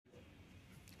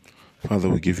Father,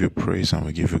 we give you praise and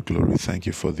we give you glory. Thank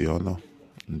you for the honor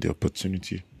and the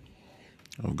opportunity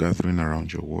of gathering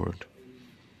around your word.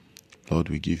 Lord,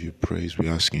 we give you praise. We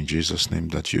ask in Jesus' name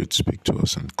that you would speak to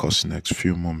us and cause the next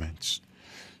few moments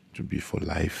to be for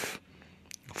life,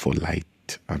 for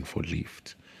light, and for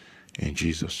lift. In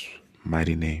Jesus'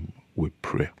 mighty name we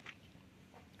pray.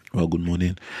 Well, good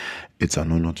morning. It's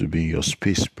an honor to be in your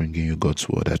space, bringing you God's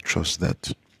word. I trust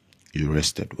that you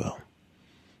rested well.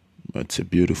 It's a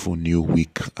beautiful new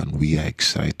week, and we are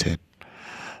excited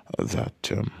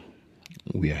that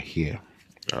we are here.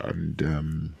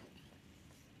 And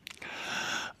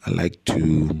I like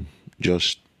to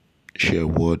just share a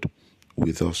word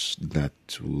with us that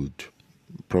would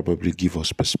probably give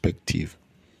us perspective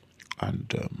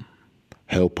and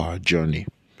help our journey.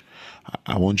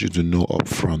 I want you to know up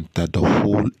front that the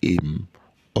whole aim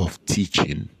of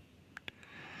teaching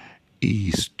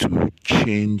is to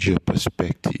change your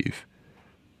perspective,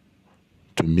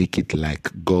 to make it like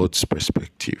God's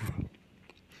perspective.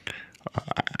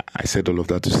 I said all of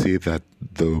that to say that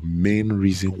the main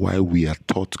reason why we are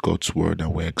taught God's word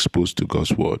and we're exposed to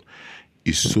God's word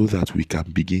is so that we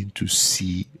can begin to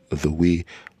see the way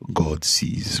God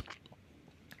sees.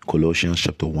 Colossians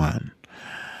chapter 1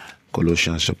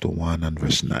 and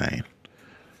verse 9.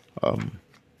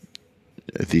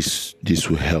 This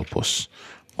will help us.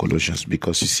 Colossians,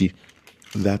 because you see,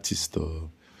 that is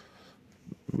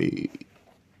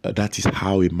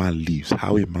how a man lives.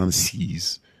 How a man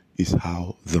sees is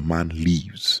how the man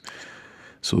lives.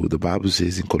 So the Bible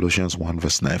says in Colossians 1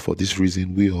 verse 9, for this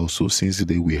reason we also, since the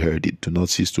day we heard it, do not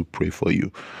cease to pray for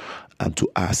you and to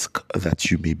ask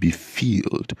that you may be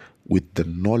filled with the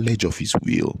knowledge of his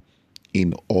will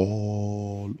in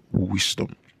all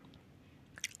wisdom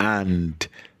and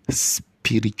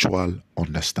spiritual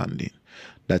understanding,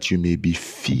 that you may be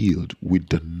filled with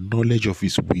the knowledge of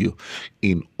his will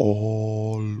in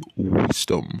all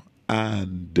wisdom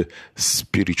and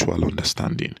spiritual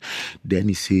understanding. Then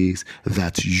he says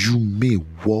that you may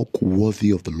walk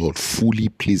worthy of the Lord, fully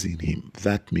pleasing him.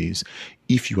 That means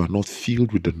if you are not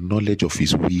filled with the knowledge of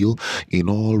his will in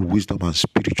all wisdom and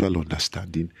spiritual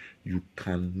understanding, you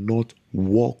cannot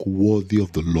walk worthy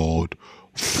of the Lord,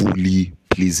 fully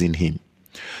pleasing him.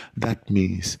 That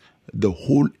means the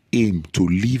whole aim to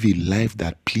live a life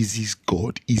that pleases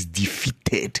God is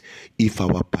defeated if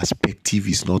our perspective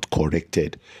is not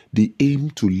corrected. The aim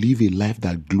to live a life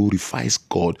that glorifies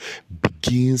God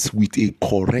begins with a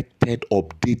corrected,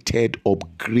 updated,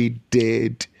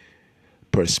 upgraded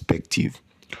perspective.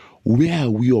 Where are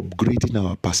we upgrading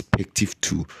our perspective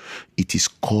to? It is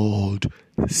called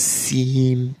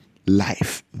seeing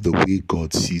life the way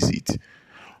God sees it.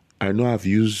 I know I've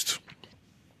used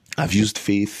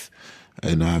faith,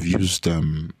 and I've used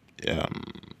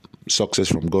success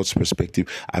from God's perspective.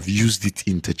 I've used it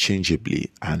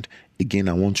interchangeably. And again,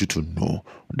 I want you to know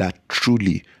that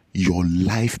truly your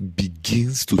life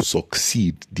begins to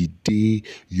succeed the day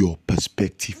your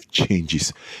perspective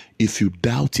changes. If you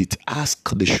doubt it,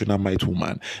 ask the Shunammite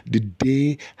woman. The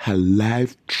day her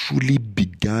life truly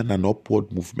began an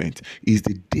upward movement is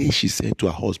the day she said to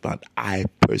her husband, I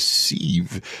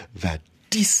perceive that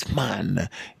this man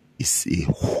is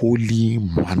a holy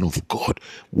man of God.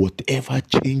 Whatever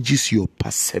changes your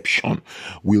perception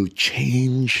will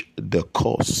change the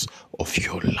course of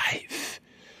your life.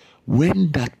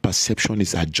 When that perception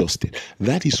is adjusted,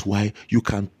 that is why you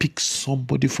can pick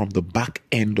somebody from the back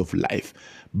end of life,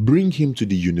 bring him to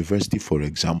the university, for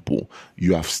example.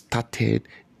 You have started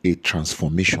a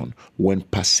transformation. When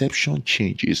perception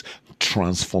changes,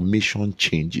 transformation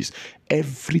changes.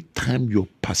 Every time your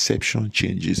perception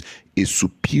changes, a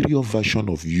superior version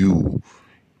of you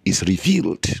is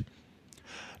revealed.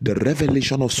 The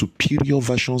revelation of superior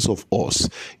versions of us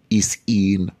is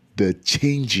in the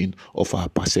changing of our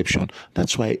perception.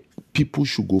 That's why people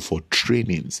should go for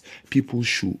trainings. People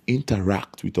should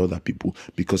interact with other people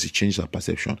because it changes our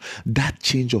perception. That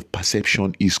change of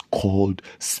perception is called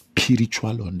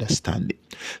spiritual understanding.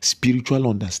 Spiritual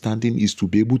understanding is to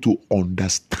be able to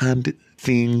understand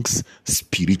things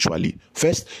spiritually.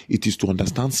 First, it is to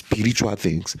understand spiritual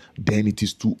things. Then it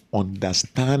is to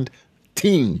understand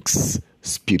things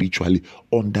spiritually.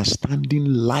 Understanding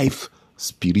life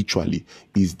spiritually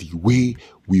is the way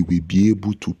we will be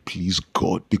able to please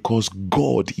God, because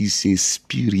God is a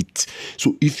spirit.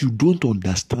 So if you don't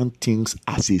understand things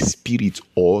as a spirit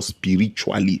or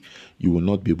spiritually, you will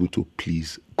not be able to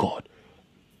please God.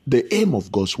 The aim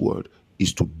of God's word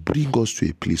is to bring us to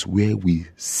a place where we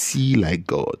see like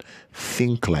God,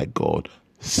 think like God,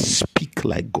 speak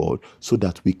like God, so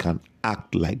that we can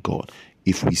act like God.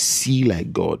 If we see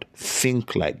like God,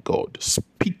 think like God,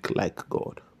 speak like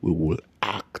God, we will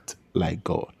act like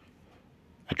God.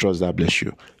 I trust that bless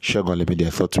you. Share God, let me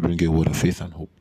their thought to bring you a word of faith and hope.